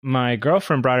my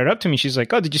girlfriend brought it up to me. She's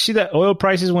like, "Oh, did you see that oil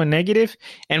prices went negative?"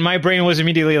 And my brain was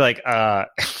immediately like,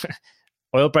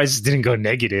 oil prices didn't go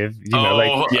negative. You're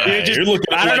looking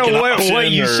at I don't know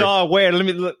what you or... saw where. Let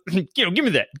me look, give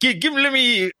me that. Let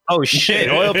me. Oh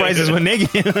shit! Oil prices went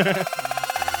negative.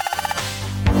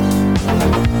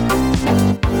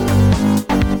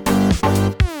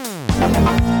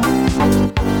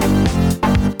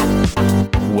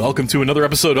 Welcome to another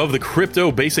episode of the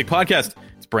Crypto Basic Podcast.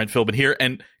 It's Brent Philbin here,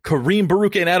 and Kareem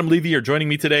Baruka and Adam Levy are joining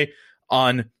me today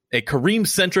on a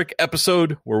Kareem-centric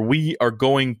episode where we are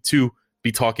going to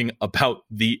be talking about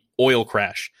the oil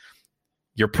crash.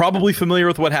 You're probably familiar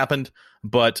with what happened,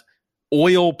 but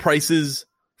oil prices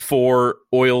for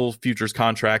oil futures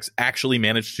contracts actually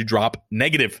managed to drop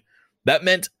negative. That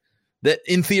meant that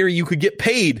in theory you could get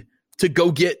paid to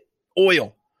go get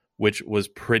oil, which was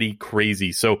pretty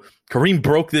crazy. So Kareem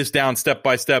broke this down step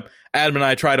by step. Adam and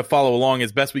I tried to follow along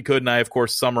as best we could, and I, of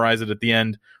course, summarized it at the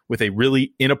end with a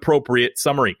really inappropriate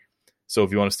summary. So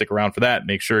if you want to stick around for that,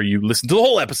 make sure you listen to the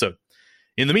whole episode.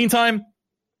 In the meantime,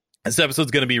 this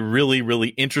episode's going to be really, really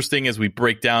interesting as we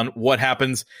break down what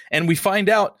happens, and we find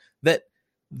out that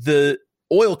the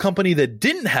oil company that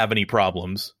didn't have any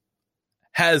problems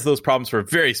has those problems for a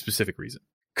very specific reason.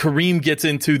 Kareem gets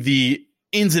into the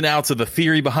ins and outs of the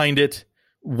theory behind it,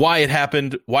 why it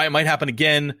happened, why it might happen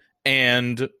again,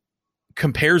 and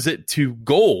compares it to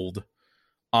gold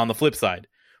on the flip side.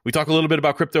 We talk a little bit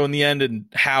about crypto in the end and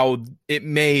how it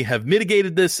may have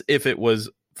mitigated this if it was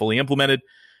fully implemented,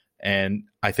 and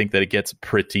I think that it gets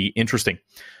pretty interesting.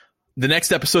 The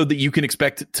next episode that you can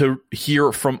expect to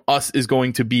hear from us is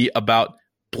going to be about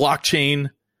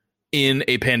blockchain in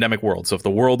a pandemic world. So if the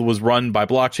world was run by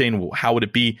blockchain, how would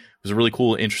it be? It was a really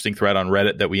cool, interesting thread on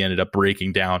Reddit that we ended up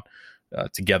breaking down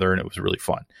together, and it was really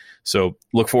fun. So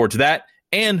look forward to that.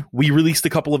 And we released a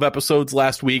couple of episodes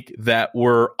last week that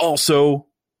were also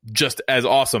just as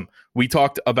awesome. We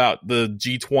talked about the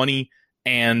G20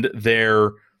 and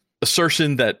their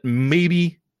assertion that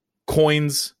maybe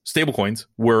stablecoins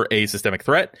were a systemic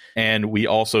threat. And we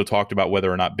also talked about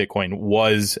whether or not Bitcoin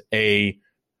was a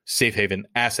safe haven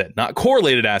asset, not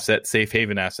correlated asset, safe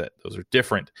haven asset. Those are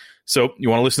different. So you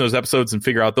want to listen to those episodes and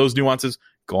figure out those nuances,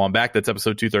 go on back. That's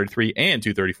episode 233 and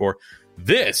 234.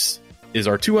 This is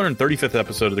our 235th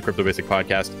episode of the Crypto Basic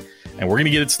Podcast, and we're going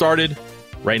to get it started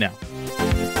right now.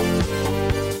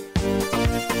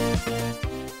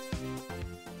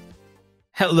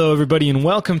 Hello, everybody, and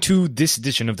welcome to this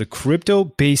edition of the Crypto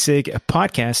Basic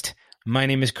Podcast. My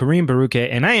name is Kareem Baruka,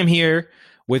 and I am here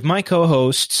with my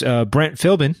co-hosts, Brent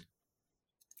Philbin.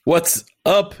 What's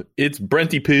up? It's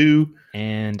Brenty Poo.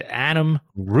 And Adam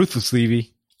Ruthless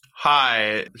Levy.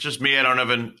 Hi, it's just me. I don't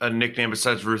have a nickname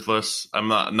besides Ruthless. I'm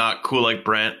not cool like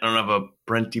Brent. I don't have a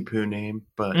Brenty Poo name,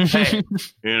 but hey,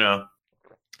 you know.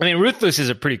 I mean, Ruthless is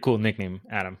a pretty cool nickname,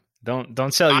 Adam.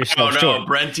 Don't sell yourself short.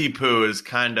 Brenty Poo is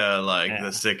kind of like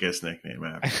the sickest nickname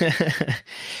ever.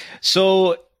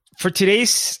 So for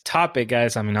today's topic,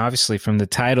 guys, I mean, obviously from the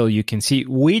title, you can see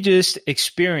we just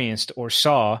experienced or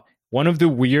saw one of the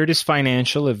weirdest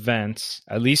financial events,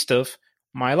 at least of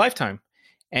my lifetime.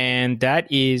 And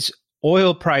that is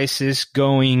oil prices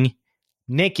going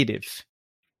negative.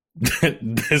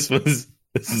 This is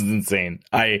insane.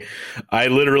 I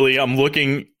literally, I'm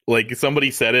looking, like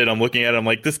somebody said it, I'm looking at it, I'm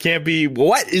like, this can't be,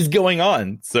 what is going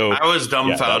on? So I was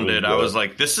dumbfounded. I was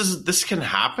like, this can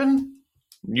happen?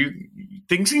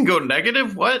 Things can go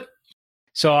negative? What?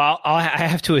 So I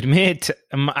have to admit,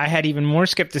 I had even more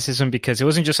skepticism because it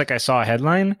wasn't just like I saw a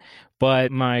headline,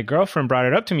 but my girlfriend brought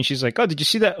it up to me. She's like, "Oh, did you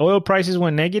see that oil prices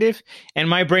went negative?" And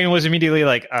my brain was immediately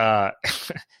like,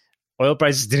 oil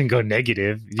prices didn't go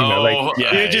negative. You're looking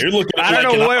at I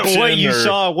don't know what you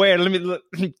saw where. Let me look,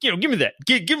 give me that.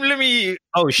 Let me.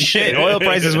 Oh shit! Oil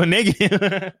prices went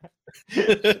negative.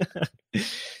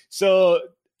 So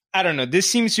I don't know. This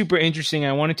seems super interesting.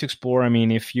 I wanted to explore. I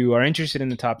mean, if you are interested in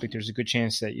the topic, there's a good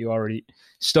chance that you already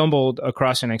stumbled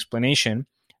across an explanation.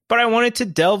 But I wanted to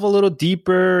delve a little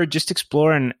deeper, just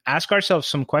explore and ask ourselves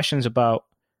some questions about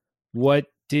what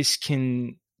this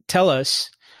can tell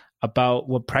us about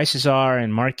what prices are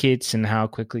and markets and how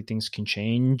quickly things can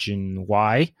change and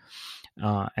why,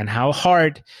 and how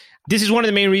hard. This is one of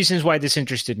the main reasons why this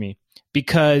interested me,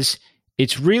 because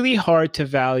it's really hard to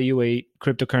evaluate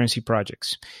cryptocurrency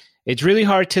projects. It's really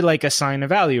hard to assign a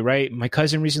value, right? My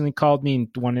cousin recently called me and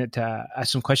wanted to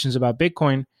ask some questions about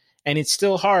Bitcoin, and it's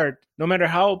still hard, no matter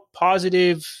how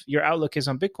positive your outlook is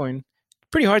on Bitcoin,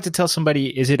 pretty hard to tell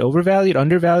somebody, is it overvalued,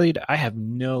 undervalued? I have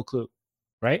no clue,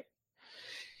 right?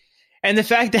 And the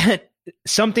fact that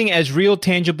something as real,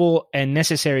 tangible, and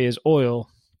necessary as oil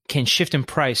can shift in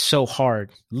price so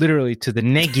hard, literally to the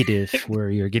negative,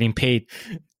 where you're getting paid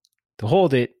to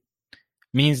hold it,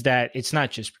 means that it's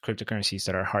not just cryptocurrencies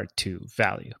that are hard to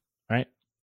value, right?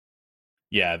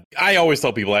 Yeah, I always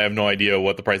tell people I have no idea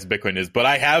what the price of Bitcoin is, but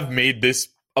I have made this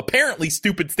apparently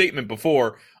stupid statement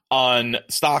before on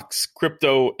stocks,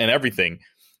 crypto, and everything.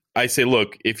 I say,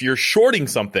 look, if you're shorting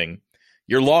something,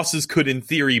 your losses could, in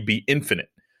theory, be infinite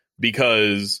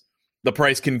because the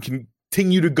price can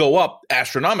continue to go up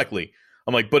astronomically.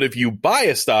 I'm like, but if you buy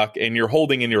a stock and you're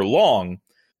holding and you're long,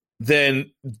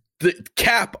 then the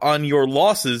cap on your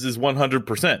losses is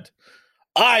 100%.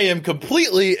 I am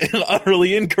completely and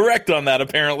utterly incorrect on that,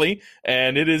 apparently,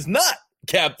 and it is not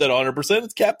capped at 100%.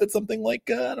 It's capped at something like,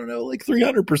 I don't know, like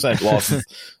 300% losses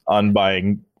on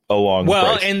buying a long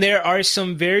price. And there are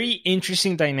some very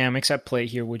interesting dynamics at play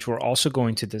here, which we're also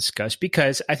going to discuss,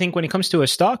 because I think when it comes to a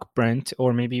stock, Brent,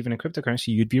 or maybe even a cryptocurrency,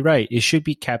 you'd be right. It should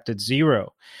be capped at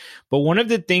 0. But one of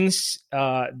the things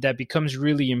that becomes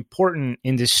really important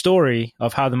in this story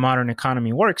of how the modern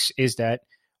economy works is that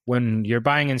when you're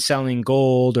buying and selling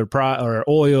gold or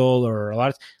oil, or a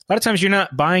lot of times you're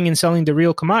not buying and selling the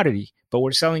real commodity, but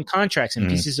we're selling contracts and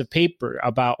pieces of paper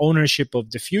about ownership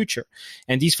of the future.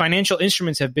 And these financial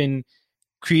instruments have been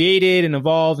created and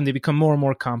evolved, and they become more and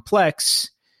more complex.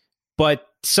 But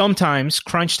sometimes,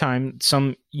 crunch time,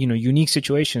 some unique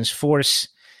situations force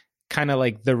kind of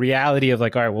like the reality of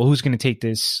like, all right, well, who's going to take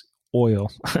this oil?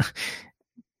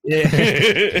 Yeah.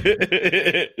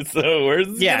 So where's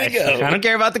this gonna go? I don't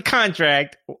care about the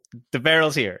contract. The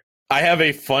barrel's here. I have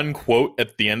a fun quote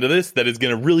at the end of this that is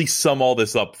going to really sum all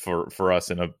this up for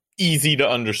us in a easy to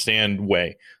understand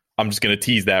way. I'm just going to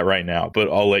tease that right now, but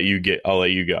I'll let you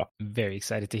go. Very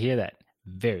excited to hear that.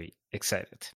 Very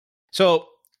excited. So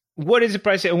what is the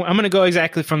price? I'm going to go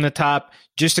exactly from the top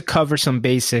just to cover some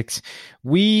basics.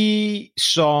 We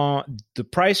saw the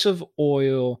price of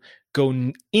oil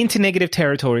go into negative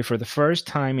territory for the first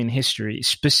time in history.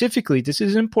 Specifically, this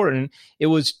is important, it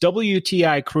was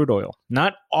WTI crude oil,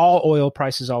 not all oil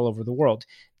prices all over the world.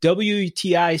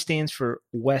 WTI stands for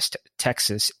West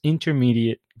Texas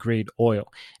Intermediate Grade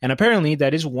Oil. And apparently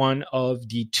that is one of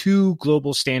the 2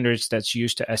 global standards that's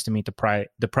used to estimate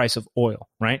the price of oil,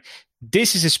 right?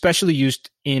 This is especially used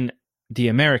in the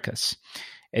Americas.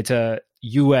 It's a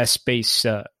US-based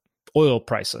oil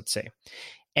price, let's say.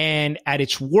 And at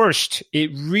its worst, it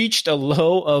reached a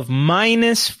low of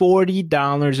minus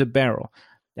 $40 a barrel.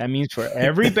 That means for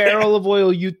every barrel of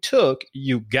oil you took,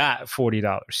 you got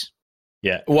 $40.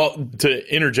 Yeah. Well,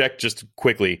 to interject just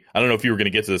quickly, I don't know if you were going to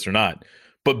get to this or not,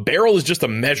 but barrel is just a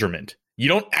measurement. You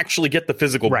don't actually get the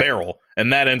physical barrel,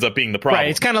 and that ends up being the problem. Right.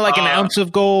 It's kind of like an ounce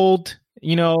of gold,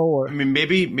 or I mean,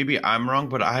 maybe I'm wrong,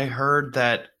 but I heard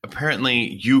that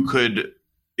apparently you could,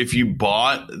 if you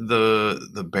bought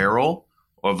the barrel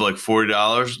of like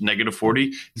 $40, negative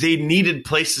 40, they needed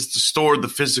places to store the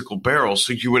physical barrels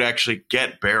so you would actually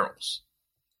get barrels.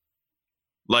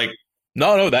 Like,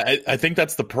 no, I think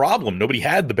that's the problem. Nobody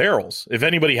had the barrels. If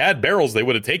anybody had barrels, they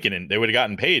would have taken it. They would have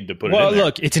gotten paid to put it in there. Well,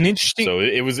 look, it's an interesting. So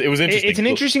it was interesting. It's an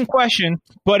interesting question,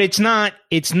 but it's not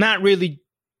really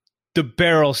the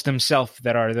barrels themselves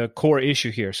that are the core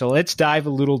issue here. So let's dive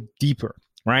a little deeper,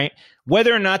 right?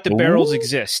 Whether or not the barrels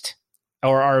exist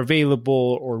or are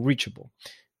available or reachable.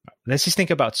 Let's just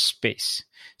think about space.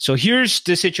 So here's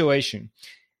the situation.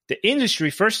 The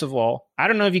industry, first of all, I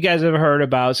don't know if you guys ever heard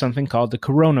about something called the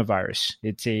coronavirus.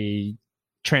 It's a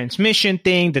transmission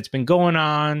thing that's been going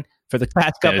on for the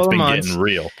past couple of months. Getting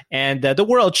real. And the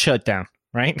world shut down,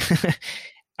 right?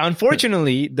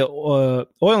 Unfortunately, the oil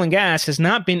and gas has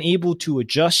not been able to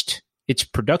adjust its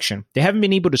production. They haven't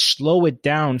been able to slow it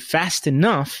down fast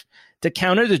enough to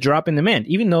counter the drop in demand.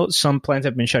 Even though some plants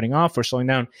have been shutting off or slowing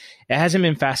down, it hasn't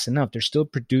been fast enough. They're still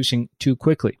producing too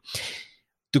quickly.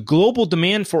 The global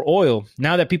demand for oil,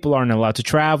 now that people aren't allowed to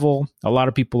travel, a lot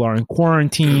of people are in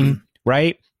quarantine,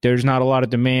 right? There's not a lot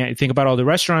of demand. Think about all the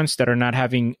restaurants that are not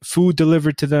having food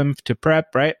delivered to them to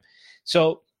prep, right?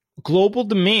 So global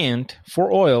demand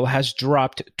for oil has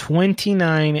dropped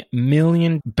 29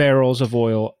 million barrels of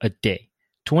oil a day.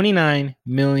 29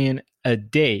 million a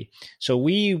day. So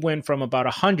we went from about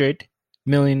 100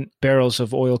 million barrels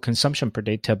of oil consumption per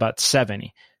day to about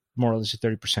 70, more or less a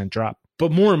 30% drop.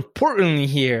 But more importantly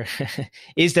here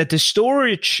is that the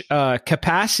storage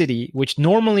capacity, which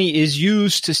normally is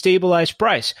used to stabilize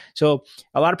price. So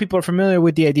a lot of people are familiar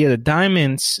with the idea that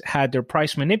diamonds had their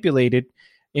price manipulated,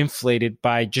 inflated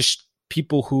by just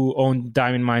people who own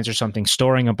diamond mines or something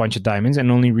storing a bunch of diamonds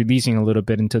and only releasing a little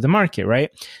bit into the market,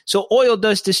 right? So oil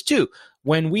does this too.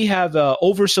 When we have an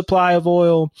oversupply of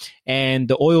oil and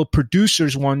the oil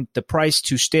producers want the price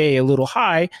to stay a little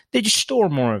high, they just store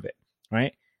more of it,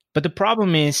 right? But the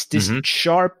problem is this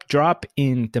sharp drop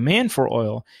in demand for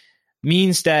oil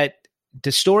means that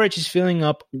the storage is filling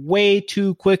up way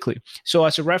too quickly. So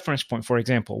as a reference point, for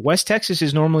example, West Texas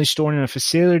is normally stored in a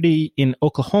facility in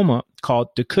Oklahoma called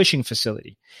the Cushing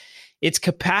facility. Its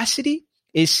capacity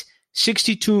is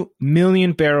 62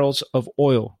 million barrels of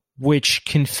oil, which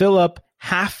can fill up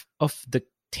half of the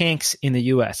tanks in the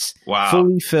U.S. Wow.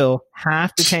 Fully fill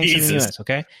half the tanks in the U.S.,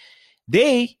 okay?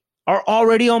 They are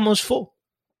already almost full.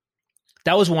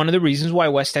 That was one of the reasons why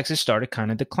West Texas started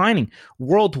kind of declining.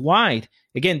 Worldwide,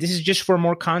 again, this is just for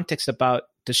more context about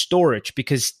the storage,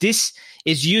 because this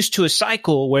is used to a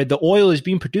cycle where the oil is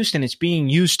being produced and it's being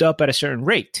used up at a certain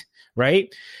rate,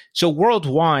 right? So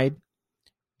worldwide,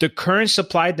 the current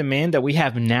supply demand that we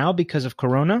have now because of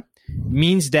Corona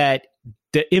means that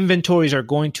the inventories are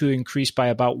going to increase by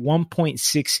about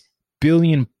 1.6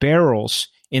 billion barrels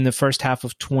in the first half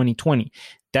of 2020.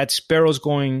 That's barrels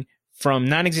going from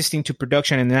non-existing to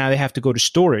production, and now they have to go to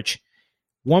storage.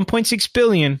 1.6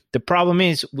 billion. The problem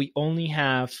is we only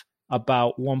have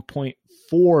about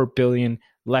 1.4 billion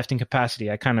left in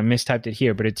capacity. I kind of mistyped it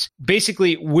here, but it's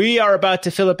basically we are about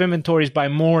to fill up inventories by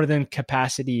more than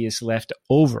capacity is left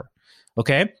over.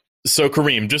 Okay? So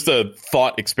Kareem, just a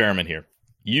thought experiment here.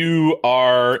 You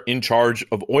are in charge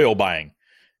of oil buying,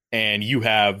 and you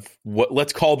have what,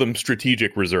 let's call them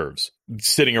strategic reserves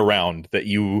sitting around that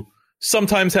you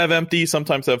sometimes have empty,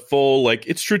 sometimes have full. Like,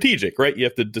 it's strategic, right? You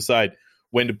have to decide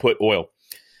when to put oil.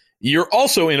 You're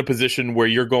also in a position where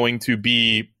you're going to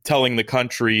be telling the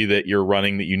country that you're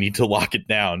running that you need to lock it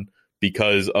down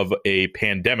because of a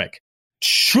pandemic.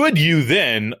 Should you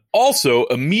then also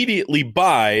immediately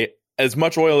buy as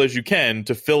much oil as you can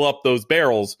to fill up those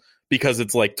barrels, because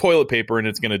it's like toilet paper and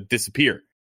it's going to disappear?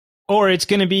 Or it's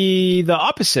going to be the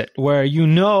opposite, where you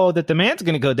know that demand's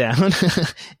going to go down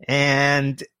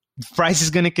and price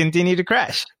is going to continue to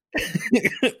crash.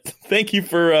 Thank you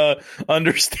for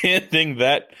understanding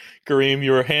that, Kareem.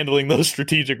 You are handling those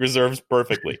strategic reserves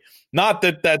perfectly. Not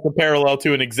that that's a parallel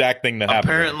to an exact thing that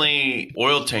happened. Apparently,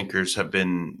 oil tankers have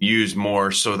been used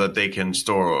more so that they can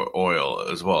store oil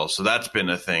as well. So that's been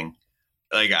a thing.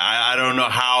 Like, I don't know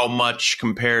how much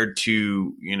compared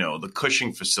to, the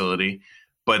Cushing facility,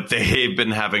 but they've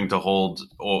been having to hold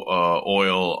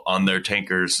oil on their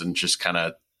tankers and just kind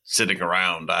of sitting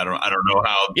around. I don't know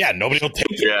how. Yeah, nobody will take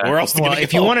it. Yeah. Where else? Well,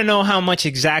 if you want to know how much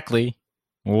exactly,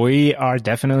 we are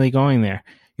definitely going there.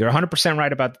 You're 100%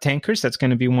 right about the tankers. That's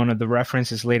going to be one of the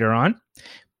references later on.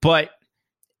 But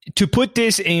to put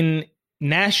this in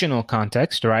national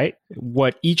context, right,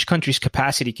 what each country's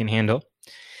capacity can handle,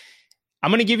 I'm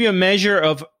going to give you a measure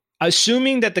of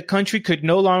assuming that the country could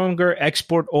no longer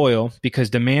export oil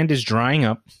because demand is drying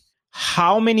up.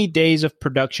 How many days of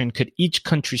production could each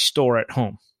country store at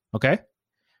home? Okay.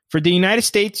 For the United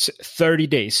States, 30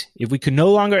 days. If we could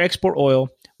no longer export oil,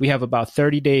 we have about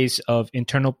 30 days of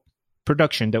internal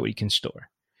production that we can store.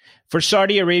 For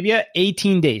Saudi Arabia,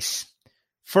 18 days.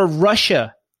 For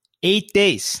Russia, 8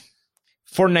 days.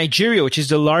 For Nigeria, which is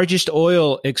the largest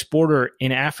oil exporter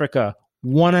in Africa,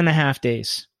 1.5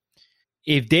 days.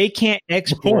 If they can't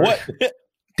export,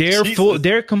 they're full.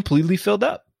 They're completely filled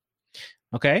up.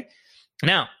 Okay.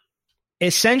 Now,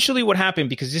 essentially what happened,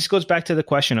 because this goes back to the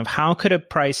question of how could a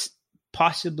price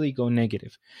possibly go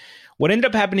negative? What ended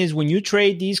up happening is when you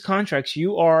trade these contracts,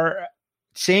 you are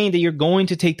saying that you're going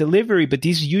to take delivery, but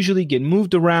these usually get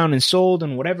moved around and sold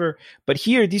and whatever. But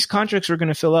here, these contracts are going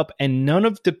to fill up, and none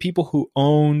of the people who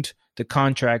owned the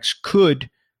contracts could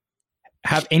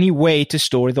have any way to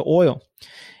store the oil.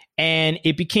 And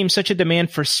it became such a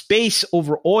demand for space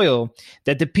over oil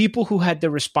that the people who had the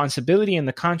responsibility in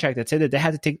the contract that said that they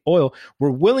had to take oil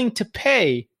were willing to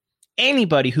pay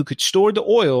anybody who could store the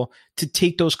oil to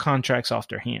take those contracts off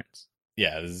their hands.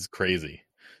 Yeah, this is crazy.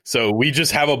 So we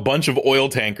just have a bunch of oil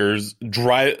tankers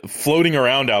floating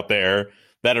around out there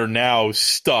that are now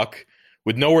stuck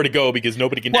with nowhere to go because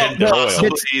nobody can head their oil.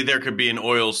 Possibly there could be an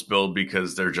oil spill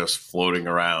because they're just floating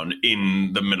around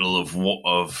in the middle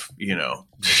of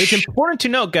It's important to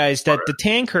note, guys, that the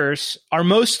tankers are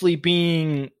mostly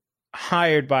being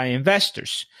hired by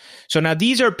investors. So now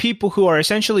these are people who are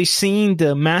essentially seeing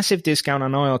the massive discount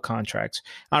on oil contracts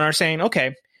and are saying,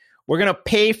 okay, we're going to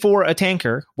pay for a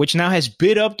tanker, which now has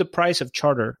bid up the price of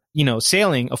charter,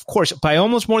 sailing, of course, by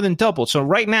almost more than double. So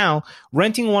right now,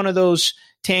 renting one of those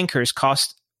tankers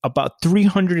costs about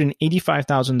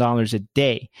 $385,000 a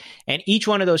day. And each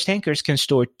one of those tankers can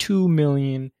store 2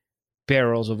 million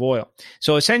barrels of oil.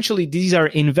 So essentially, these are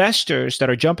investors that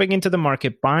are jumping into the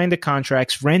market, buying the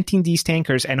contracts, renting these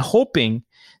tankers, and hoping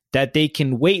that they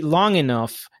can wait long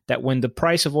enough that when the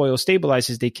price of oil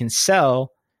stabilizes, they can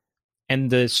sell, and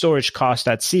the storage cost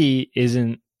at sea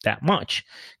isn't that much.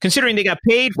 Considering they got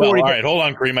paid for it. All right, hold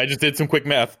on, Kareem. I just did some quick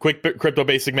crypto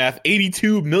basic math.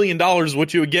 $82 million is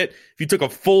what you would get if you took a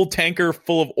full tanker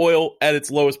full of oil at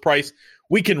its lowest price.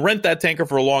 We can rent that tanker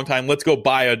for a long time. Let's go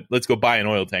buy an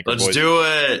oil tanker. Let's boys. do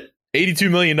it. $82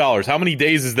 million. How many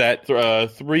days is that?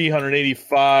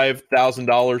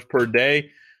 $385,000 per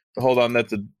day. Hold on,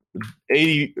 that's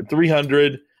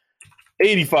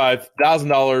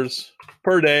 $385,000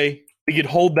 per day. We could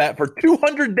hold that for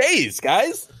 200 days,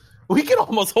 guys. We can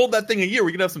almost hold that thing a year.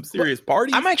 We can have some serious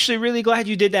parties. I'm actually really glad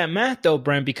you did that math, though,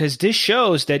 Brent, because this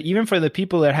shows that even for the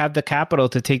people that have the capital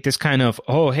to take this kind of,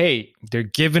 oh, hey, they're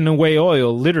giving away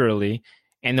oil, literally,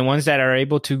 and the ones that are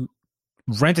able to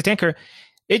rent a tanker,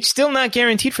 it's still not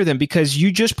guaranteed for them because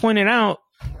you just pointed out,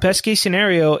 best case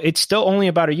scenario, it's still only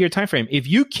about a year time frame. If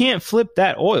you can't flip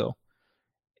that oil,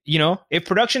 if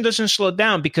production doesn't slow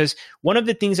down, because one of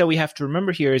the things that we have to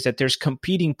remember here is that there's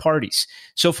competing parties.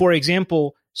 So, for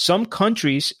example, some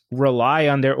countries rely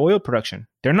on their oil production.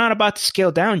 They're not about to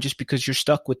scale down just because you're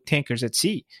stuck with tankers at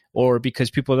sea or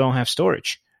because people don't have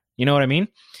storage. You know what I mean?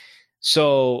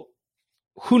 So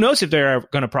who knows if they're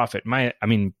going to profit? They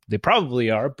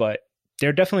probably are, but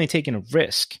they're definitely taking a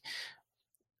risk.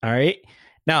 All right.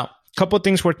 Now, a couple of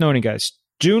things worth noting, guys.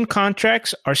 June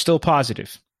contracts are still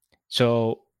positive.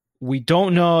 So we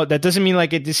don't know. That doesn't mean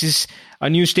this is a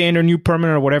new standard, new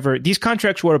permanent or whatever. These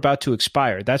contracts were about to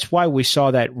expire. That's why we saw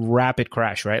that rapid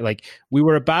crash, right? Like we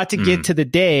were about to get to the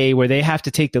day where they have to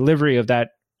take delivery of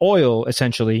that oil,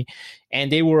 essentially,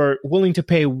 and they were willing to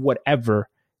pay whatever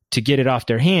to get it off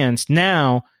their hands.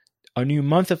 Now, a new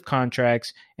month of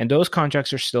contracts, and those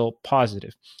contracts are still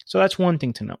positive. So that's one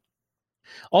thing to know.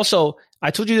 Also, I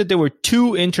told you that there were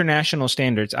 2 international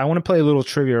standards. I want to play a little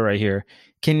trivia right here.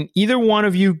 Can either one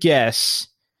of you guess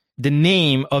the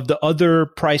name of the other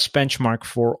price benchmark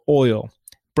for oil?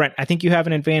 Brent, I think you have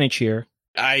an advantage here.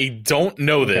 I don't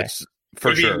know this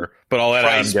for sure, but I'll let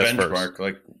Adam guess benchmark,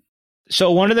 first.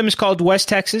 So one of them is called West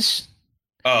Texas.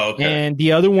 Oh, okay. And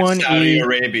the other one is Saudi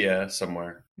Arabia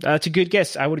somewhere. That's a good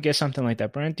guess. I would guess something like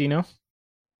that. Brent, do you know?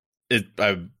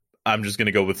 I'm just going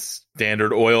to go with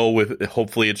Standard Oil. With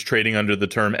hopefully it's trading under the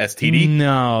term STD.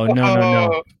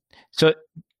 No. So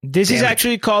this is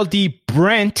actually called the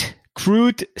Brent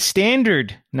Crude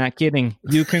Standard. Not kidding.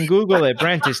 You can Google it.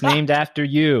 Brent is named after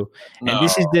you. No. And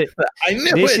this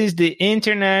is the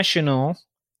international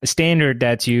standard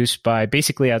that's used by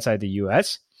basically outside the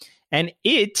U.S. And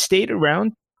it stayed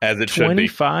around as it should be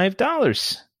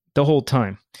 $25 the whole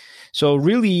time. So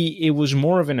really, it was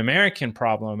more of an American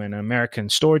problem, an American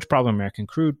storage problem, American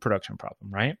crude production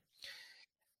problem, right?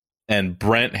 And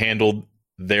Brent handled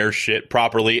their shit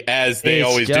properly, as they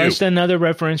always do. Just another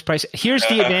reference price. Here's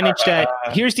the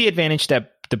advantage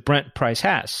that the Brent price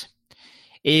has,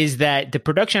 is that the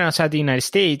production outside the United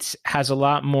States has a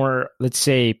lot more, let's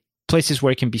say, places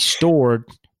where it can be stored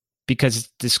because it's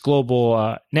this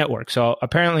global network. So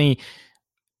apparently,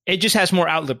 it just has more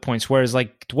outlet points, whereas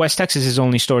West Texas is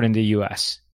only stored in the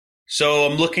U.S. So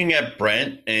I'm looking at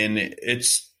Brent, and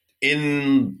it's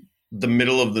in the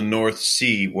middle of the North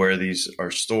Sea where these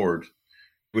are stored,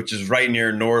 which is right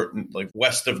near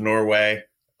west of Norway,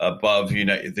 above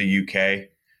the UK.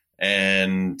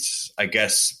 And I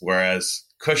guess whereas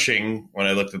Cushing, when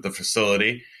I looked at the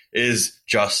facility, is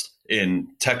just in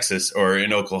Texas or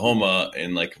in Oklahoma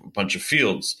in a bunch of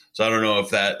fields. So I don't know if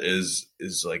that is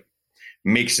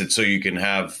makes it so you can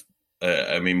have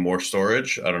more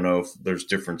storage. I don't know if there's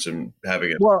difference in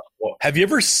having it. Well, have you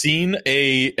ever seen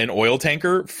an oil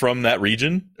tanker from that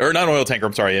region? Or not an oil tanker,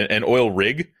 I'm sorry, an oil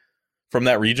rig from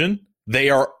that region?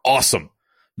 They are awesome.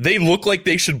 They look like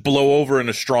they should blow over in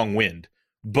a strong wind,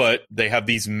 but they have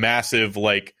these massive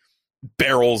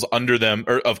barrels under them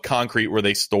of concrete where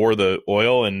they store the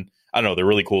oil, and I don't know, they're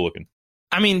really cool looking.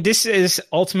 I mean, this is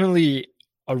ultimately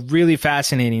a really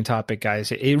fascinating topic,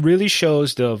 guys. It really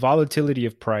shows the volatility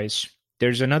of price.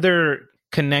 There's another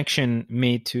connection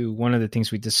made to one of the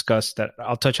things we discussed that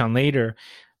I'll touch on later,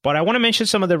 but I want to mention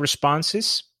some of the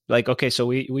responses. So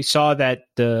we saw that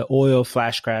the oil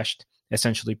flash crashed,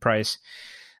 essentially price.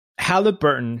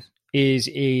 Halliburton is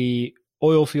a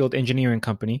oil field engineering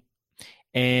company,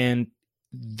 and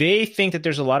they think that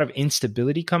there's a lot of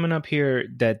instability coming up here,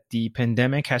 that the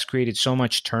pandemic has created so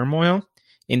much turmoil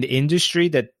in the industry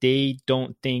that they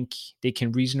don't think they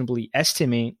can reasonably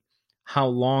estimate how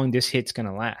long this hit's going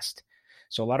to last.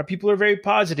 So a lot of people are very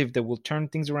positive that we'll turn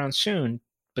things around soon,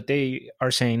 but they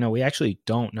are saying, no, we actually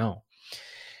don't know.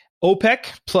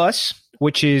 OPEC plus,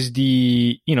 which is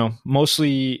the,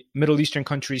 mostly Middle Eastern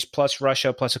countries plus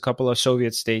Russia plus a couple of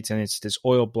Soviet states, and it's this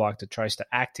oil bloc that tries to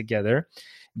act together.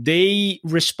 They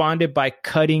responded by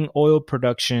cutting oil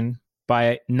production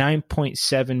by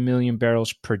 9.7 million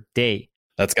barrels per day.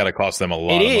 That's got to cost them a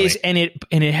lot. It is, and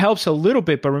it helps a little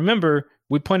bit. But remember,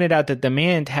 we pointed out that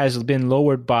demand has been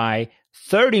lowered by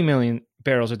 30 million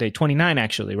barrels a day, 29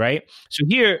 actually, right? So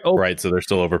here, right. So they're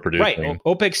still overproducing. Right.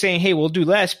 OPEC saying, hey, we'll do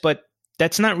less, but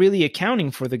that's not really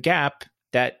accounting for the gap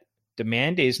that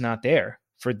demand is not there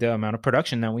for the amount of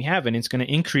production that we have, and it's going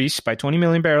to increase by 20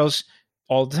 million barrels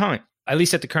all the time, at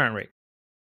least at the current rate.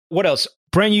 What else?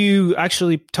 Brent, you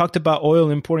actually talked about oil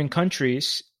importing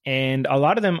countries, and a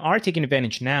lot of them are taking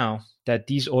advantage now that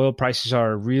these oil prices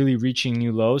are really reaching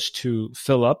new lows to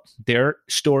fill up their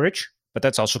storage, but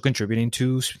that's also contributing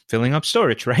to filling up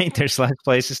storage, right? There's less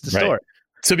places to store.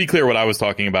 To be clear, what I was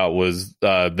talking about was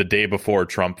the day before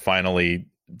Trump finally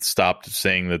stopped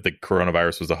saying that the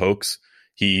coronavirus was a hoax.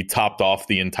 He topped off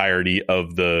the entirety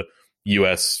of the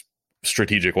U.S.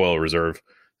 strategic oil reserve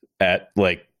at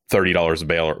like $30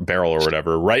 a barrel or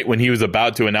whatever, right when he was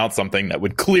about to announce something that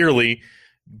would clearly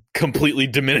completely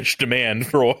diminish demand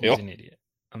for oil. He's an idiot.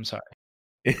 I'm sorry.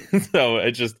 So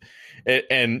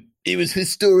it was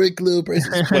historic low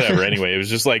prices. Whatever. Anyway, it was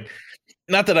just like,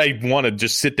 not that I want to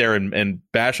just sit there and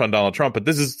bash on Donald Trump, but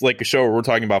this is like a show where we're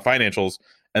talking about financials,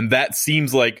 and that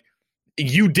seems like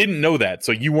you didn't know that,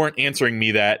 so you weren't answering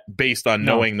me that based on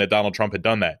knowing that Donald Trump had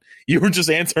done that. You were just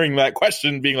answering that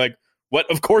question, being like,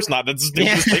 "What? Of course not. That's the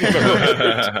stupidest thing I've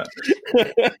ever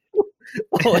heard."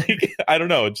 Like, I don't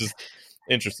know. It's just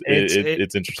interesting. It's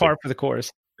interesting. Par for the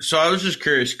course. So I was just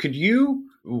curious.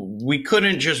 We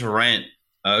couldn't just rent.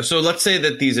 So let's say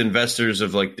that these investors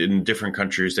of like in different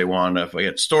countries, they want to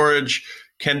get storage.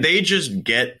 Can they just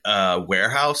get a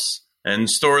warehouse and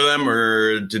store them,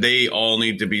 or do they all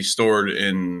need to be stored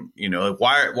in,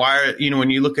 why, when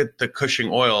you look at the Cushing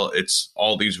oil, it's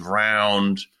all these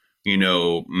round,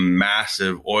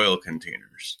 massive oil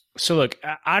containers. So look,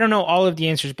 I don't know all of the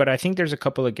answers, but I think there's a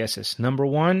couple of guesses. Number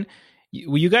one,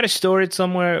 you got to store it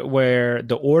somewhere where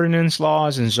the ordinance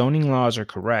laws and zoning laws are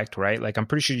correct, right? Like, I'm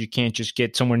pretty sure you can't just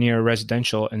get somewhere near a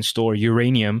residential and store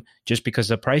uranium just because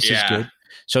the price is good.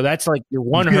 So that's like your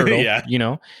one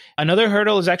hurdle, Another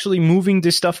hurdle is actually moving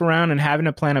this stuff around and having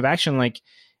a plan of action, like,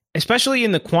 especially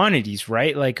in the quantities,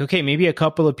 right? Like, okay, maybe a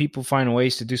couple of people find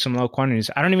ways to do some low quantities.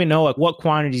 I don't even know like what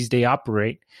quantities they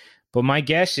operate, but my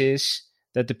guess is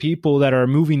that the people that are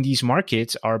moving these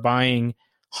markets are buying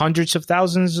hundreds of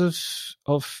thousands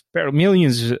of barrels,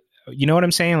 millions, you know what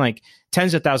I'm saying? Like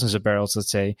tens of thousands of barrels,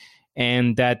 let's say,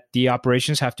 and that the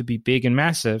operations have to be big and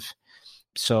massive.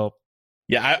 So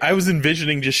yeah, I was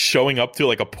envisioning just showing up to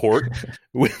like a port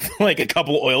with like a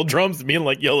couple oil drums and being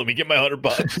like, yo, let me get my $100.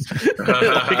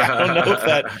 Like, I don't know if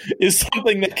that is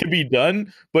something that could be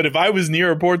done, but if I was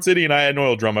near a port city and I had an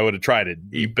oil drum, I would have tried it.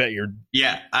 You bet your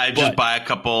I just buy a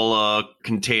couple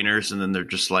containers and then they're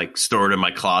just like stored in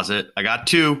my closet. I got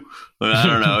two, but I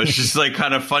don't know. It's just like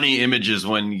kind of funny images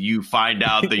when you find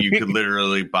out that you could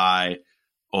literally buy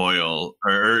oil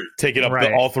or take it up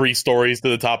all 3 stories to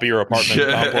the top of your apartment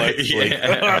complex.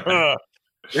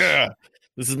 Yeah,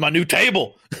 this is my new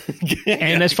table.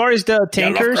 And as far as the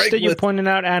tankers that you pointed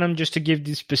out, Adam, just to give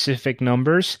the specific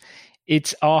numbers,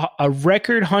 it's a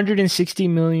record 160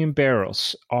 million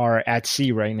barrels are at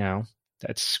sea right now.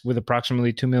 That's with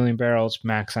approximately 2 million barrels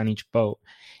max on each boat.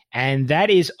 And that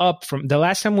is up from the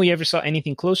last time we ever saw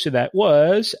anything close to that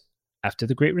was after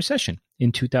the Great Recession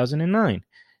in 2009.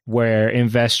 Where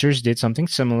investors did something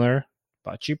similar,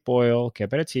 bought cheap oil,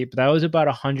 kept it at cheap, but that was about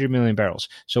 100 million barrels.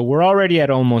 So we're already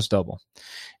at almost double.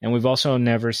 And we've also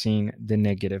never seen the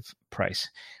negative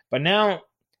price. But now,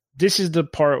 this is the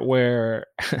part where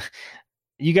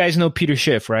you guys know Peter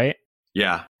Schiff, right?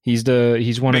 Yeah. He's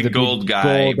one of the gold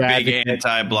guy, big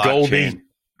anti-blockchain.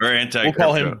 Or anti-crypto. We'll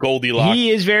call him Goldilocks. He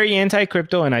is very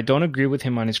anti-crypto, and I don't agree with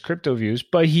him on his crypto views,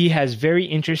 but he has very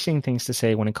interesting things to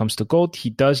say when it comes to gold. He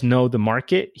does know the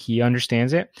market. He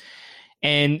understands it.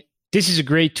 And this is a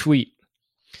great tweet.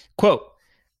 Quote,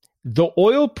 "The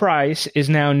oil price is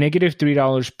now negative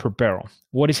 $3 per barrel.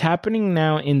 What is happening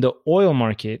now in the oil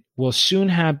market will soon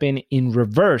happen in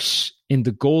reverse in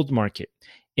the gold market.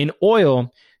 In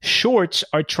oil, shorts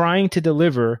are trying to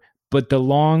deliver, but the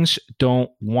longs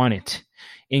don't want it.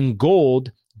 In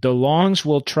gold, the longs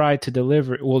will try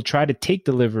to take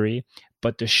delivery,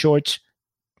 but the shorts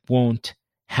won't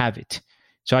have it."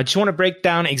 So I just want to break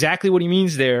down exactly what he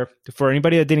means there for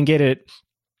anybody that didn't get it.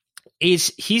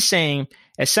 is he's saying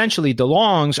essentially the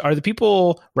longs are the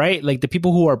people, right? Like the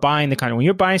people who are buying the contract. When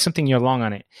you're buying something, you're long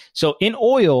on it. So in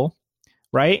oil,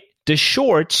 right, the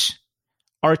shorts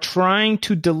are trying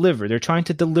to deliver. They're trying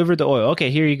to deliver the oil. Okay,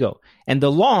 here you go. And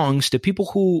the longs, the people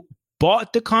who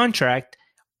bought the contract,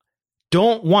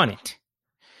 don't want it.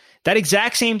 That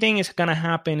exact same thing is going to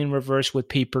happen in reverse with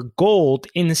paper gold,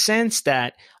 in the sense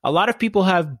that a lot of people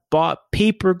have bought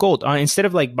paper gold. Instead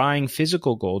of like buying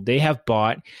physical gold, they have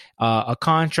bought a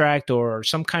contract or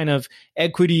some kind of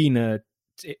equity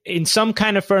in some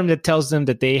kind of firm that tells them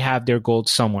that they have their gold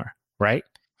somewhere, right?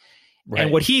 Right.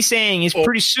 And what he's saying is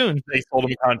pretty soon they sold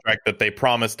them a contract that they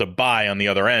promised to buy on the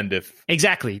other end.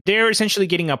 Exactly. They're essentially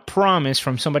getting a promise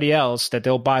from somebody else that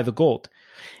they'll buy the gold.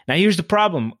 Now, here's the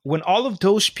problem. When all of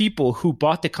those people who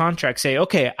bought the contract say,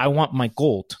 okay, I want my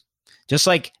gold, just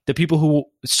like the people who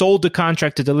sold the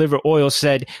contract to deliver oil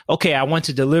said, okay, I want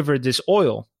to deliver this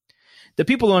oil, the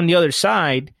people on the other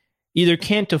side either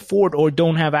can't afford or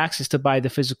don't have access to buy the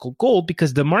physical gold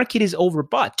because the market is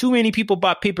overbought. Too many people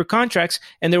bought paper contracts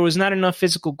and there was not enough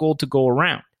physical gold to go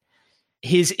around.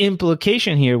 His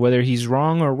implication here, whether he's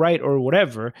wrong or right or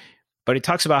whatever, but it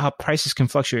talks about how prices can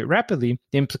fluctuate rapidly.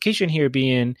 The implication here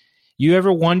being, you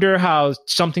ever wonder how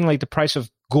something like the price of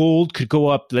gold could go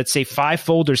up, let's say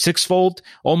 5-fold or 6-fold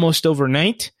almost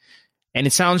overnight? And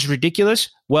it sounds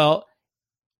ridiculous. Well,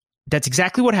 that's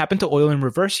exactly what happened to oil in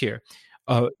reverse here.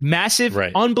 Massive,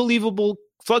 unbelievable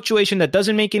fluctuation that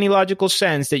doesn't make any logical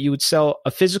sense, that you would sell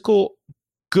a physical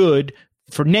good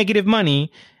for negative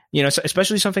money, you know,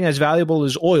 especially something as valuable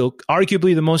as oil,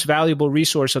 arguably the most valuable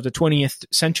resource of the 20th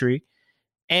century,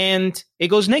 and it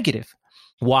goes negative.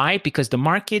 Why? Because the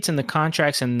markets and the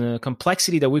contracts and the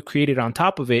complexity that we've created on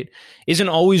top of it isn't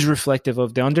always reflective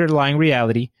of the underlying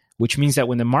reality, which means that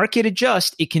when the market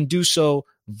adjusts, it can do so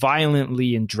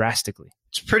violently and drastically.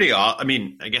 It's pretty, I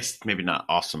mean, I guess maybe not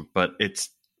awesome, but it's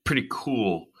pretty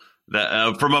cool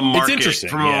that from a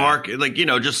market, like, you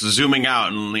know, just zooming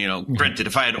out and, you know, granted,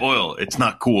 if I had oil, it's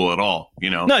not cool at all, you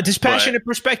know. No, dispassionate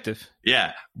perspective.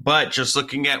 Yeah. But just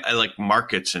looking at like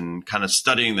markets and kind of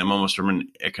studying them almost from an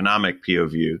economic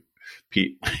POV.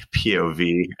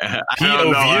 POV.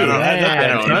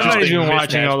 Somebody's been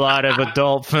watching a lot of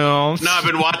adult films. No, I've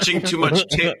been watching too much.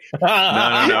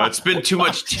 No. It's been too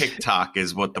much TikTok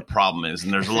is what the problem is,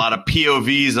 and there's a lot of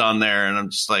POVs on there, and I'm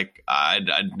just like, I'd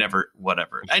never,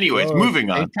 whatever. Anyways, moving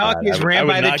on. TikTok is ran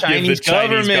by the Chinese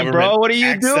government, bro. What are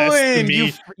you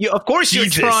doing? You, of course, you're a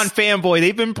Tron fanboy.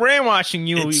 They've been brainwashing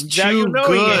you. It's too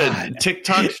good.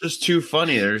 TikTok's just too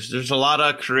funny. There's a lot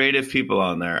of creative people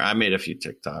on there. I made a few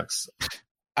TikToks.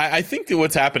 I think that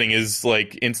what's happening is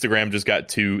like Instagram just got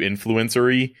too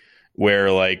influencery,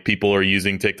 where like people are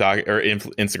using TikTok or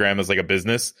Instagram as like a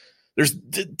business.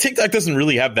 TikTok doesn't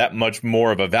really have that much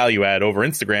more of a value add over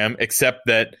Instagram, except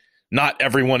that not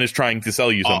everyone is trying to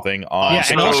sell you something on. Yeah,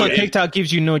 and also TikTok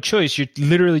gives you no choice. You're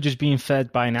literally just being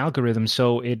fed by an algorithm,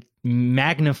 so it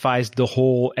magnifies the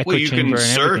whole echo chamber.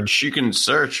 You can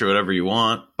search whatever you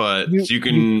want, but you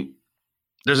can.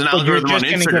 There's an algorithm on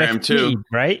Instagram too, feed,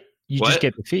 right? You just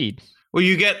get the feed. Well,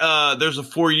 you get there's a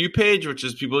For You page, which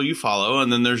is people you follow,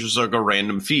 and then there's just like a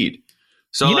random feed.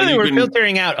 So you know, they were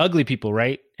filtering out ugly people,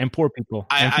 right, and poor people.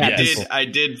 I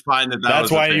did find that. That's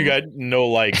why you got no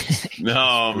likes.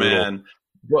 No, man.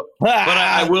 But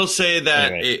I will say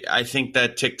that I think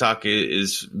that TikTok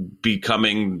is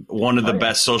becoming one of the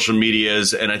best social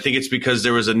medias, and I think it's because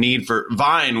there was a need for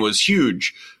Vine was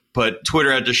huge. But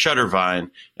Twitter had to shutter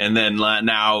Vine, and then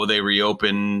now they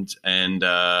reopened, and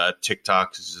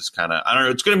TikTok is just kind of, I don't know.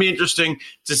 It's going to be interesting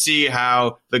to see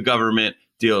how the government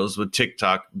deals with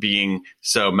TikTok being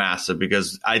so massive,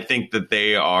 because I think that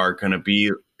they are going to be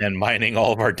and mining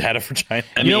all of our data for China.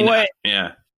 You know what?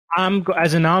 Yeah.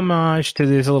 As an homage to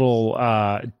this little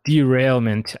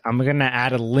derailment, I'm going to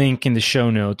add a link in the show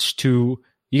notes to,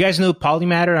 you guys know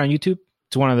Polymatter on YouTube?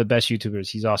 It's one of the best YouTubers.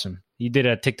 He's awesome. He did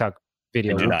a TikTok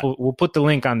video. We'll put the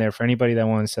link on there for anybody that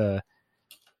wants their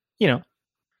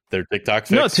TikTok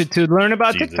fix? No, to learn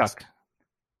about TikTok.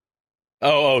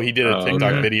 Oh, he did a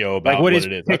TikTok video about like what it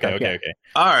is. TikTok, okay.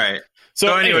 All right.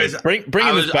 So anyways, bring this back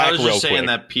real quick. I was just saying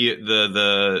that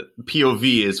the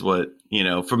POV is what,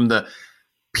 from the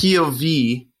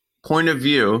POV point of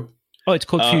view. Oh, it's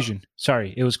Cold Fusion.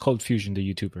 Sorry, it was Cold Fusion,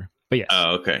 the YouTuber. But yes.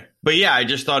 Oh, okay. But yeah, I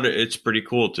just thought it's pretty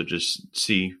cool to just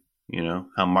see,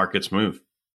 how markets move.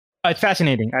 It's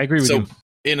fascinating. I agree with you.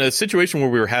 In a situation where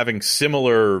we were having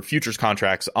similar futures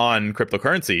contracts on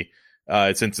cryptocurrency,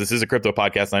 since this is a crypto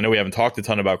podcast, and I know we haven't talked a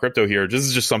ton about crypto here, this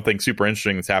is just something super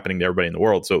interesting that's happening to everybody in the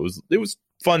world. So it was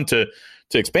fun to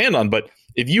expand on. But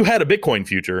if you had a Bitcoin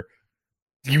future,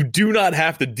 you do not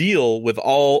have to deal with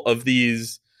all of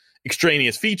these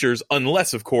extraneous features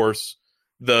unless, of course,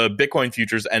 the Bitcoin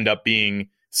futures end up being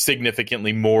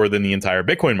significantly more than the entire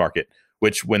Bitcoin market,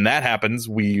 which when that happens,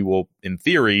 we will, in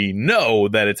theory, know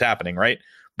that it's happening, right?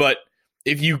 But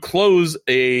if you close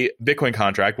a Bitcoin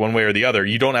contract one way or the other,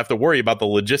 you don't have to worry about the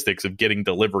logistics of getting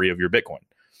delivery of your Bitcoin,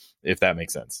 if that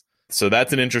makes sense. So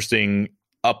that's an interesting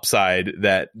upside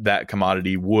that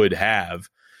commodity would have.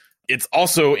 It's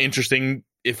also interesting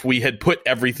if we had put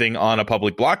everything on a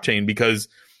public blockchain, because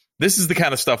this is the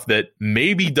kind of stuff that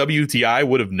maybe WTI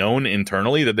would have known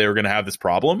internally that they were going to have this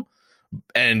problem.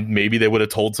 And maybe they would have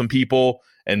told some people,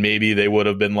 and maybe they would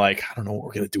have been like, I don't know what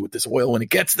we're going to do with this oil when it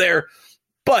gets there.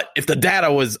 But if the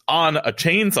data was on a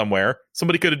chain somewhere,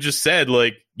 somebody could have just said,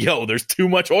 like, yo, there's too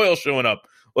much oil showing up.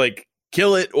 Like,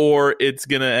 kill it, or it's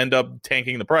going to end up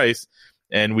tanking the price.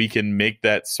 And we can make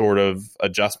that sort of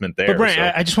adjustment there. But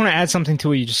Brian, I just want to add something to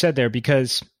what you just said there,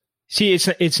 because see,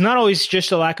 it's not always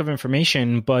just a lack of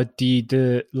information, but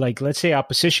the like, let's say,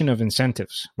 opposition of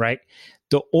incentives, right?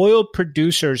 The oil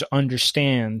producers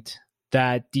understand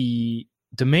that the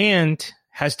demand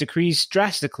has decreased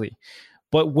drastically.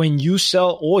 But when you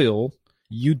sell oil,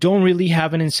 you don't really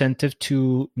have an incentive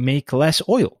to make less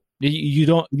oil. You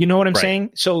don't, you know what I'm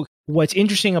saying? So what's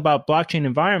interesting about blockchain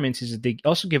environments is that they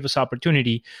also give us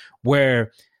opportunity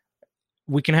where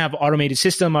we can have automated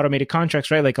system, automated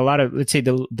contracts, right? Like a lot of, let's say,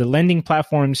 the lending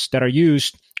platforms that are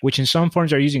used, which in some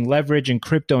forms are using leverage and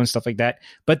crypto and stuff like that,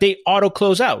 but they auto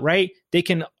close out, right? They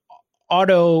can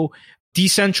auto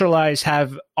decentralize,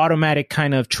 have automatic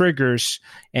kind of triggers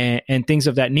and things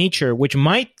of that nature, which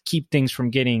might keep things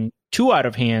from getting too out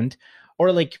of hand,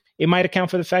 or like it might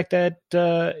account for the fact that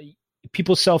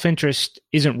people's self-interest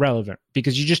isn't relevant,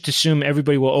 because you just assume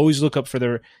everybody will always look up for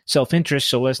their self-interest.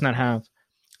 So let's not have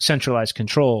centralized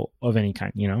control of any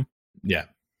kind, you know? Yeah.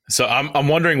 So I'm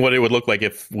wondering what it would look like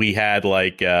if we had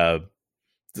like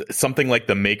something like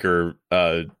the Maker,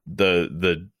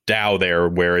 the DAO there,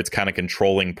 where it's kind of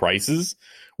controlling prices,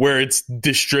 where it's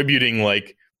distributing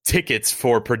like tickets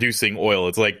for producing oil.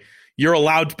 It's like, you're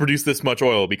allowed to produce this much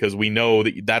oil because we know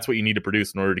that that's what you need to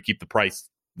produce in order to keep the price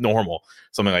normal,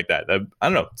 something like that. I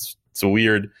don't know. It's a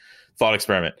weird thought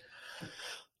experiment.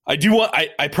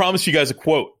 I promised you guys a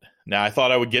quote. Now, I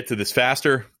thought I would get to this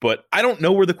faster, but I don't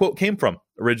know where the quote came from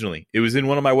originally. It was in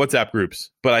one of my WhatsApp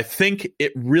groups, but I think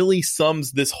it really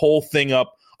sums this whole thing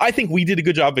up. I think we did a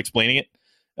good job of explaining it.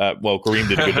 Well, Kareem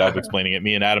did a good job of explaining it.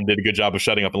 Me and Adam did a good job of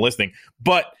shutting up and listening.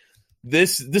 But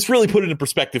this really put it in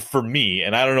perspective for me,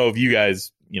 and I don't know if you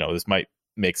guys, this might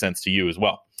make sense to you as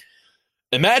well.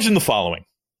 Imagine the following.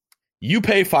 You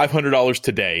pay $500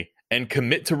 today and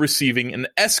commit to receiving an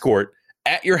escort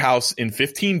at your house in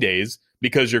 15 days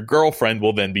because your girlfriend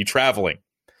will then be traveling.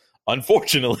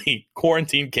 Unfortunately,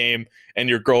 quarantine came and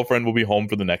your girlfriend will be home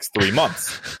for the next 3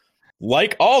 months.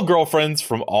 Like all girlfriends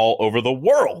from all over the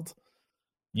world,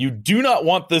 you do not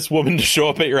want this woman to show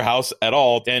up at your house at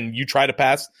all, and you try to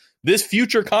pass this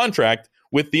future contract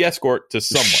with the escort to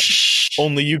someone.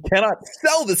 Only you cannot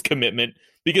sell this commitment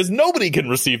because nobody can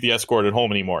receive the escort at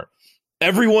home anymore.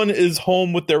 Everyone is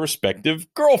home with their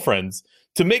respective girlfriends.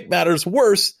 To make matters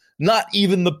worse, not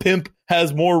even the pimp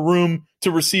has more room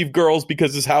to receive girls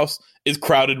because his house is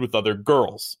crowded with other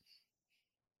girls.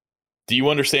 Do you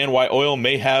understand why oil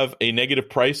may have a negative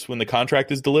price when the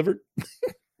contract is delivered?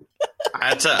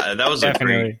 That was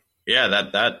definitely a great. Yeah,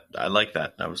 that I like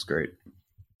that. That was great.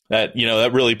 That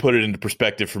really put it into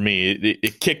perspective for me.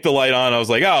 It kicked the light on. I was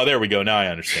like, oh, there we go. Now I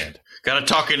understand. Got to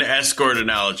talk in escort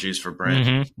analogies for Brent.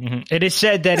 Mm-hmm, mm-hmm. It is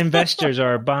said that investors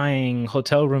are buying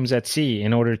hotel rooms at sea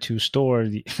in order to store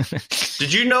the.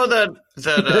 Did you know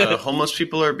that homeless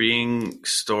people are being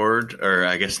stored, or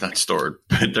I guess not stored,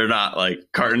 but they're not like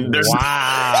carton.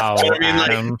 Wow, I mean,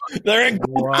 Adam. They're in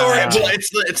storage.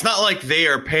 It's not like they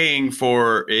are paying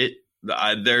for it.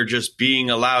 They're just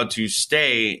being allowed to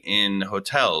stay in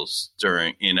hotels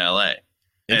in LA.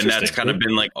 And that's kind of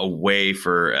been like a way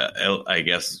for, I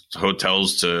guess,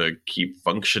 hotels to keep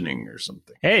functioning or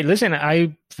something. Hey, listen,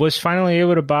 I was finally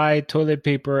able to buy toilet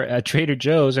paper at Trader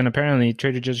Joe's, and apparently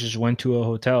Trader Joe's just went to a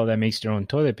hotel that makes their own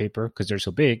toilet paper because they're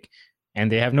so big,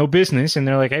 and they have no business, and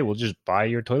they're like, hey, we'll just buy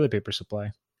your toilet paper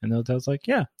supply. And the hotel's like,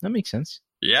 yeah, that makes sense.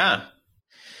 Yeah.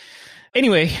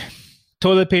 Anyway,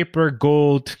 toilet paper,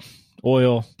 gold,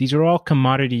 oil, these are all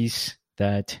commodities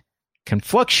that can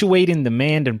fluctuate in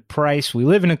demand and price. We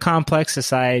live in a complex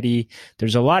society.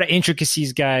 There's a lot of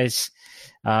intricacies, guys.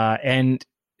 And,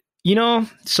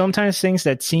 sometimes things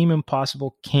that seem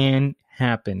impossible can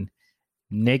happen.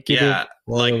 Negative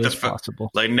oil is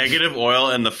possible. Like negative oil,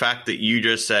 and the fact that you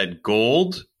just said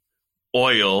gold,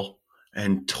 oil,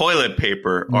 and toilet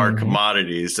paper are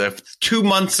commodities. If 3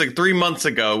 months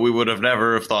ago, we would have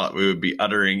never have thought we would be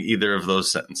uttering either of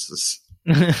those sentences.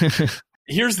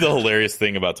 Here's the hilarious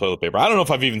thing about toilet paper. I don't know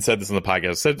if I've even said this on the podcast.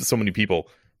 I've said it to so many people.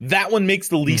 That one makes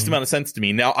the least amount of sense to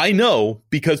me. Now, I know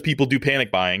because people do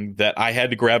panic buying that I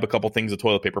had to grab a couple things of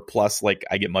toilet paper. Plus, like,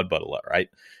 I get mud butt a lot, right?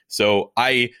 So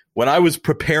when I was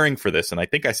preparing for this, and I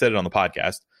think I said it on the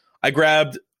podcast, I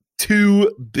grabbed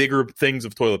 2 bigger things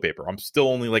of toilet paper. I'm still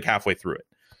only like halfway through it,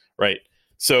 right?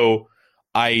 So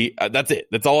that's it.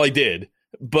 That's all I did.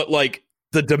 But like,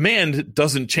 the demand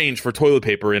doesn't change for toilet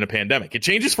paper in a pandemic. It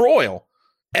changes for oil.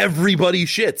 Everybody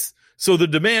shits. So the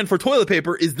demand for toilet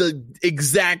paper is the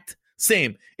exact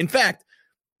same. In fact,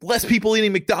 less people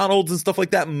eating McDonald's and stuff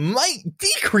like that might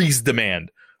decrease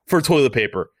demand for toilet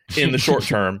paper in the short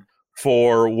term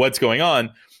for what's going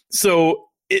on. So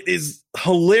it is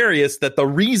hilarious that the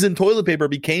reason toilet paper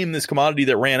became this commodity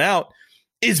that ran out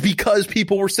is because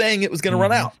people were saying it was going to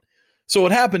run out. So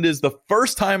what happened is the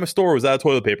first time a store was out of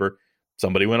toilet paper,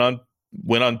 somebody went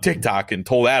on TikTok and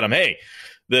told Adam, hey,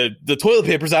 the toilet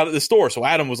paper's out at the store. So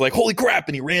Adam was like, holy crap.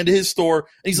 And he ran to his store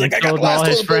and he's like, I got the last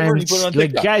toilet paper. And he put it on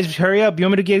TikTok. Like, guys, hurry up. You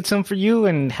want me to get some for you?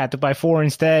 And had to buy 4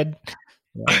 instead.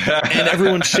 And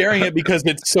everyone's sharing it because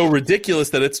it's so ridiculous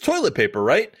that it's toilet paper,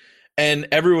 right? And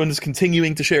everyone's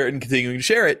continuing to share it and continuing to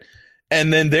share it.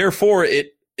 And then therefore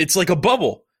it's like a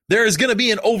bubble. There is going to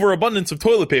be an overabundance of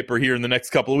toilet paper here in the next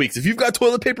couple of weeks. If you've got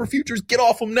toilet paper futures, get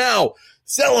off them now.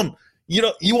 Sell them.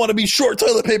 You want to be short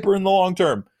toilet paper in the long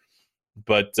term.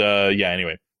 But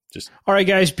anyway, all right,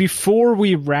 guys, before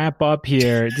we wrap up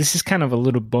here, this is kind of a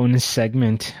little bonus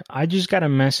segment. I just got a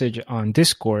message on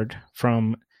Discord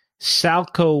from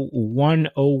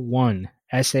Salco101,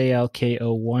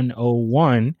 Salko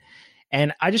 101,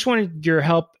 and I just wanted your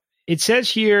help. It says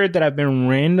here that I've been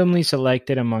randomly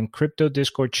selected among crypto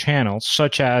Discord channels,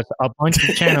 such as a bunch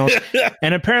of channels,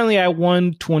 and apparently I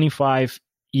won 25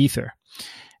 Ether.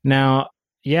 Now,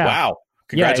 yeah. Wow.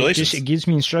 Congratulations. Yeah, it gives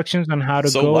me instructions on how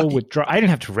to go withdraw. I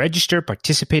didn't have to register,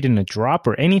 participate in a drop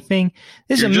or anything.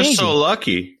 This is amazing. You're just so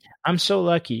lucky. I'm so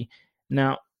lucky.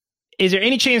 Now, is there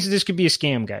any chance that this could be a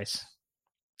scam, guys?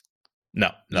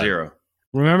 No. 0.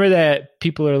 Remember that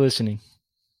people are listening.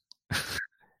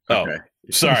 Okay.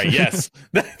 Sorry. Yes.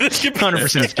 This could be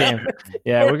 100% scam.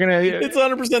 Yeah, we're going to. It's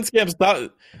 100%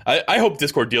 scam. I hope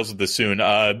Discord deals with this soon.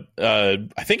 I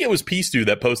think it was Peace2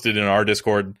 that posted in our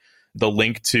Discord the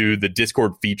link to the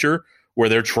Discord feature where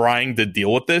they're trying to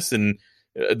deal with this. And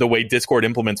the way Discord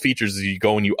implements features is you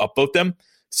go and you upvote them.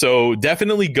 So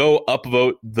definitely go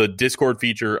upvote the Discord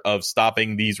feature of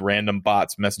stopping these random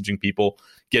bots messaging people,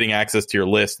 getting access to your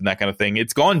list and that kind of thing.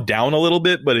 It's gone down a little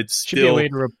bit, but it's still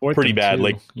pretty bad. Too,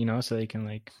 like, so they can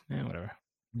whatever.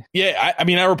 Yeah, I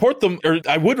report them, or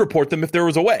I would report them if there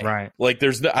was a way. Right. Like,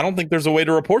 I don't think there's a way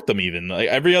to report them even. Like,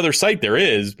 every other site there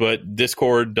is, but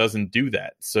Discord doesn't do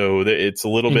that. So it's a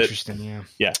little bit interesting.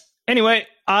 Yeah. Anyway,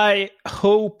 I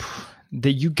hope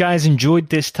that you guys enjoyed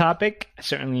this topic. I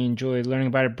certainly enjoyed learning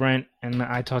about it, Brent, and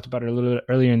I talked about it a little bit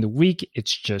earlier in the week.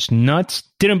 It's just nuts.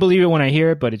 Didn't believe it when I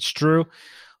hear it, but it's true.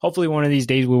 Hopefully one of these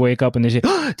days we wake up and they say,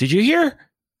 oh, did you hear?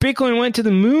 Bitcoin went to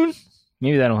the moon?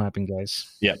 Maybe that'll happen,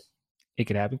 guys. Yeah. It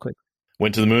could happen quick.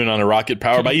 Went to the moon on a rocket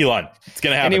powered by Elon. It's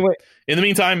going to happen. Anyway, in the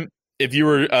meantime, if you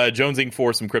were jonesing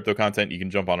for some crypto content, you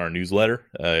can jump on our newsletter.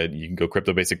 You can go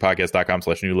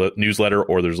cryptobasicpodcast.com/newsletter,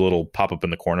 or there's a little pop-up in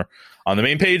the corner on the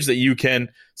main page that you can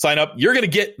sign up. You're going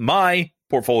to get my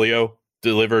portfolio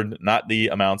delivered, not the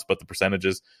amounts, but the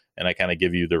percentages. And I kind of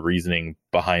give you the reasoning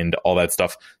behind all that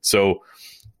stuff. So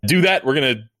do that. We're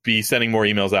going to be sending more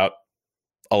emails out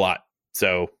a lot.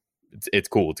 So it's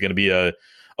cool. It's going to be a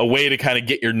way to kind of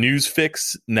get your news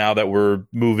fix now that we're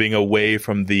moving away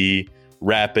from the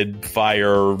rapid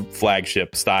fire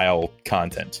flagship style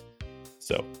content.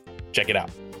 So check it out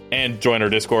and join our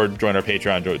Discord, join our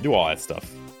Patreon, do all that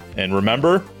stuff. And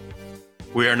remember,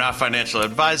 we are not financial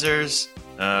advisors.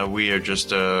 We are just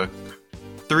 3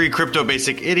 crypto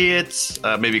basic idiots,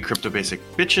 maybe crypto basic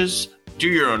bitches. Do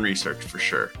your own research for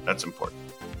sure. That's important.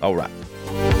 All right.